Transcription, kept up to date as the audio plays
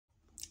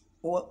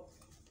Well,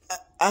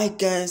 hi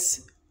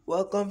guys,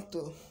 welcome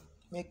to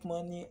Make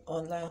Money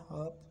Online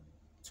Hub.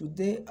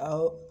 Today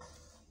I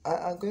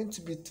am going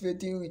to be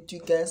trading with you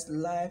guys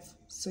live,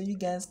 so you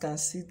guys can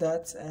see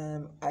that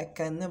I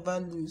can never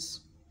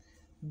lose.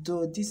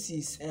 Though this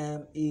is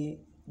a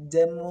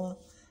demo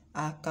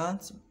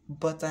account,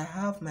 but I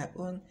have my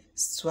own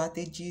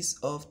strategies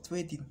of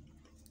trading.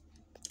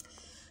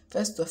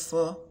 First of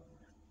all,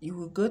 you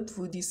will go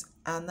through this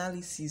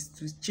analysis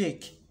to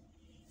check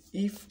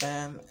if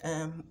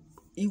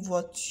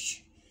what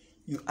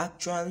you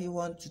actually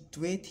want to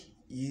trade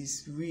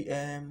is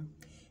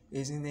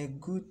in a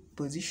good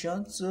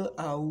position. So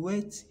I'll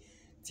wait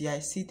till I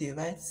see the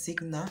right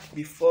signal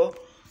before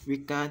we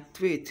can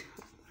trade.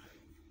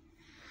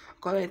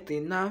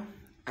 Currently now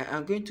I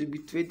am going to be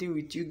trading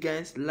with you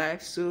guys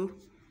live, so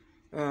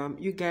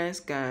you guys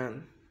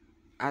can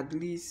at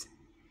least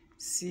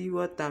see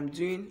what I'm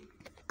doing.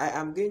 I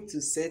am going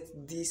to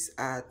set this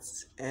at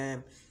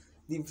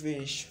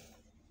leverage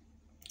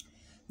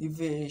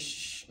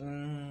leverage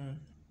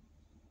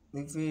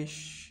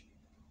leverage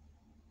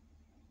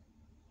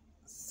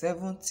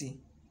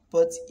 70.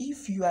 But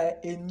if you are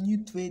a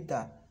new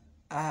trader,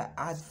 I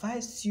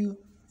advise you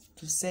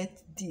to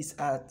set this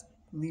at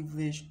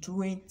leverage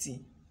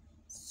 20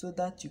 so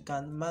that you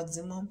can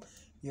maximum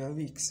your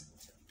risks.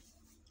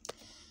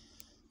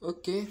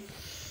 Okay,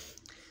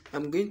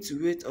 I'm going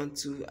to wait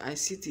until I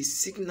see the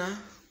signal.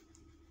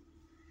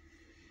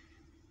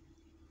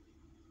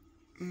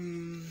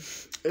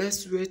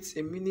 Let's wait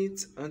a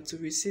minute until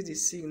we see the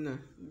signal,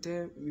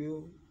 then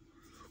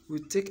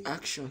we'll take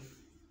action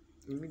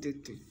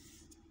immediately.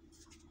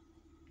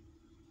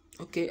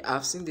 Okay,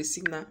 I've seen the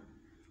signal.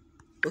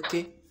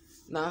 Okay,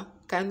 now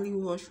kindly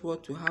watch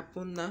what will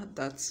happen now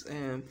that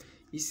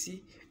you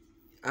see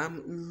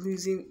I'm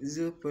losing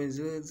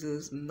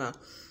 0.00 now.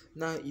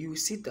 Now you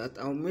see that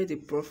I made a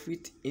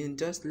profit in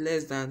just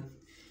less than,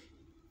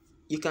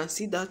 you can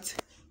see that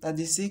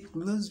they say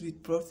close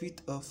with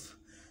profit of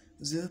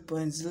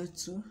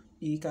 0.02.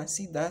 You can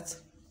see that.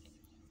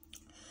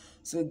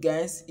 So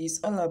guys, it's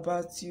all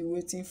about you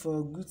waiting for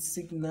a good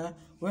signal.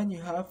 When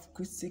you have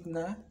good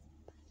signal,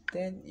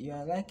 then you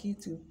are likely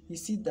to, you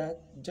see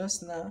that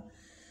just now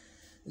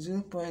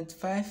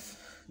 0.5,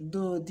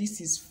 though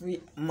this is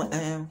free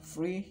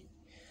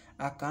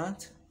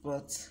account,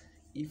 but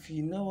if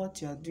you know what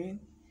you are doing,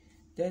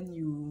 then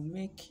you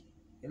make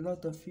a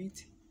lot of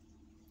it.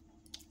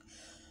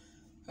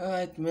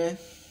 Alright man,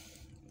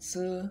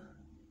 so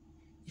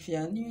if you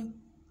are new,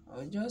 I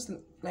would just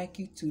like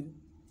you to,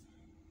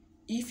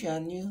 if you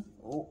are new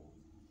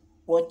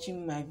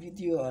watching my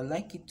video, or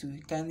like it to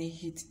kindly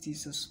hit the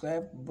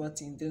subscribe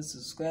button, then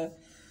subscribe,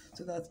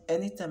 so that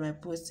anytime I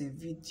post a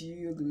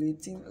video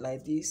relating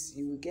like this,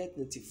 you will get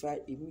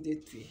notified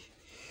immediately.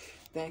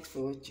 Thanks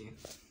for watching.